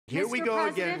Here we Mr. go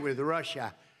President, again with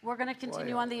Russia. We're going to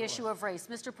continue on the issue of race.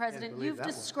 Mr. President, you've that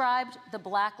one. described the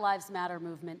Black Lives Matter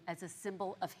movement as a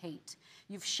symbol of hate.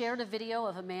 You've shared a video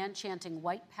of a man chanting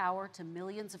white power to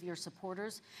millions of your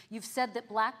supporters. You've said that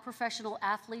black professional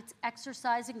athletes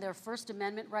exercising their First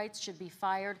Amendment rights should be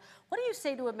fired. What do you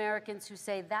say to Americans who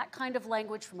say that kind of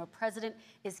language from a president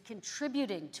is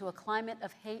contributing to a climate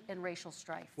of hate and racial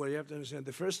strife? Well, you have to understand,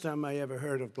 the first time I ever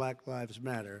heard of Black Lives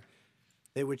Matter,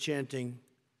 they were chanting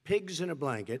pigs in a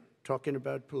blanket, talking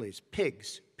about police.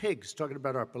 Pigs, talking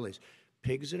about our police.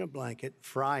 Pigs in a blanket,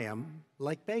 fry them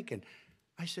like bacon.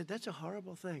 I said, that's a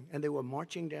horrible thing. And they were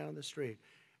marching down the street.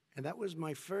 And that was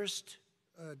my first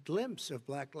glimpse of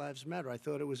Black Lives Matter. I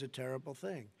thought it was a terrible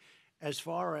thing. As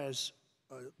far as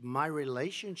my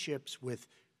relationships with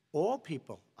all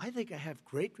people, I think I have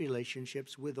great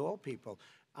relationships with all people.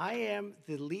 I am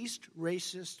the least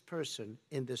racist person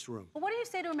in this room. Well, what do you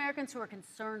say to Americans who are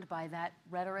concerned by that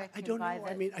rhetoric? I don't know.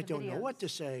 I mean, I don't know what to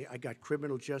say. I got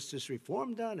criminal justice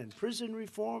reform done and prison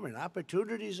reform and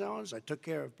opportunity zones. I took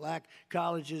care of black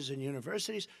colleges and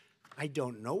universities. I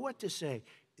don't know what to say.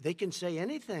 They can say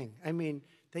anything. I mean,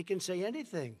 they can say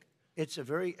anything. It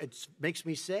makes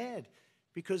me sad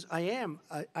because I am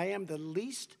the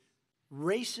least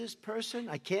racist person.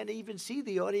 I can't even see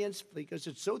the audience because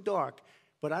it's so dark.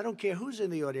 But I don't care who's in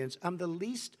the audience. I'm the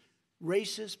least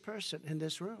racist person in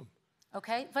this room.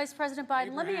 Okay. Vice President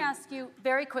Biden, let me ask you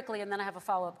very quickly, and then I have a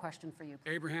follow-up question for you.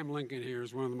 Abraham Lincoln here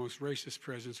is one of the most racist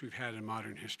presidents we've had in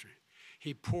modern history.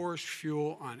 He pours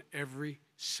fuel on every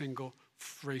single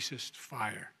racist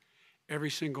fire.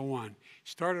 Every single one.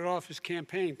 Started off his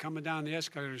campaign coming down the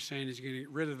escalator saying he's going to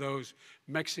get rid of those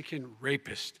Mexican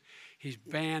rapists. He's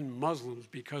banned Muslims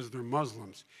because they're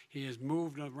Muslims. He has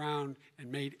moved around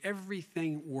and made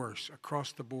everything worse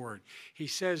across the board. He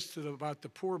says about the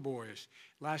poor boys,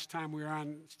 last time we were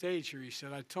on stage here, he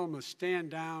said, I told them to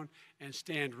stand down and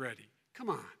stand ready.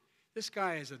 Come on. This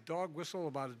guy has a dog whistle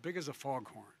about as big as a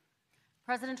foghorn.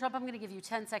 President Trump, I'm going to give you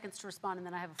 10 seconds to respond, and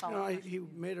then I have a follow-up question. He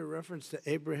made a reference to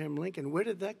Abraham Lincoln. Where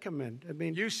did that come in? I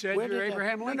mean, you said you're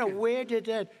Abraham Lincoln. No, where did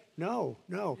that? No.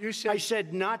 You said, I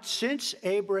said not since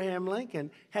Abraham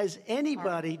Lincoln has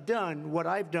anybody done what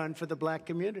I've done for the black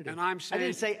community. And I'm saying, I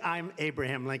didn't say I'm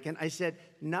Abraham Lincoln. I said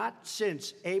not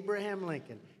since Abraham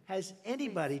Lincoln has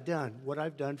anybody done what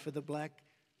I've done for the black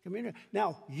community.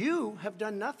 Now, you have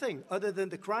done nothing other than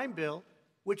the crime bill,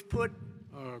 which put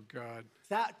oh, God.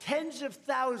 Tens of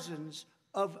thousands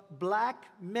of black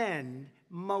men,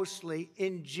 mostly,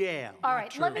 in jail. All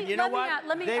right, let me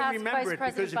ask remember Vice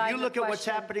President because if you look at what's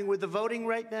happening with the voting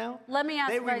right now, let me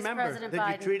ask they Vice remember President that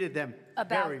Biden you treated them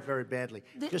very, very badly.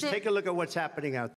 Just take a look at what's happening out there.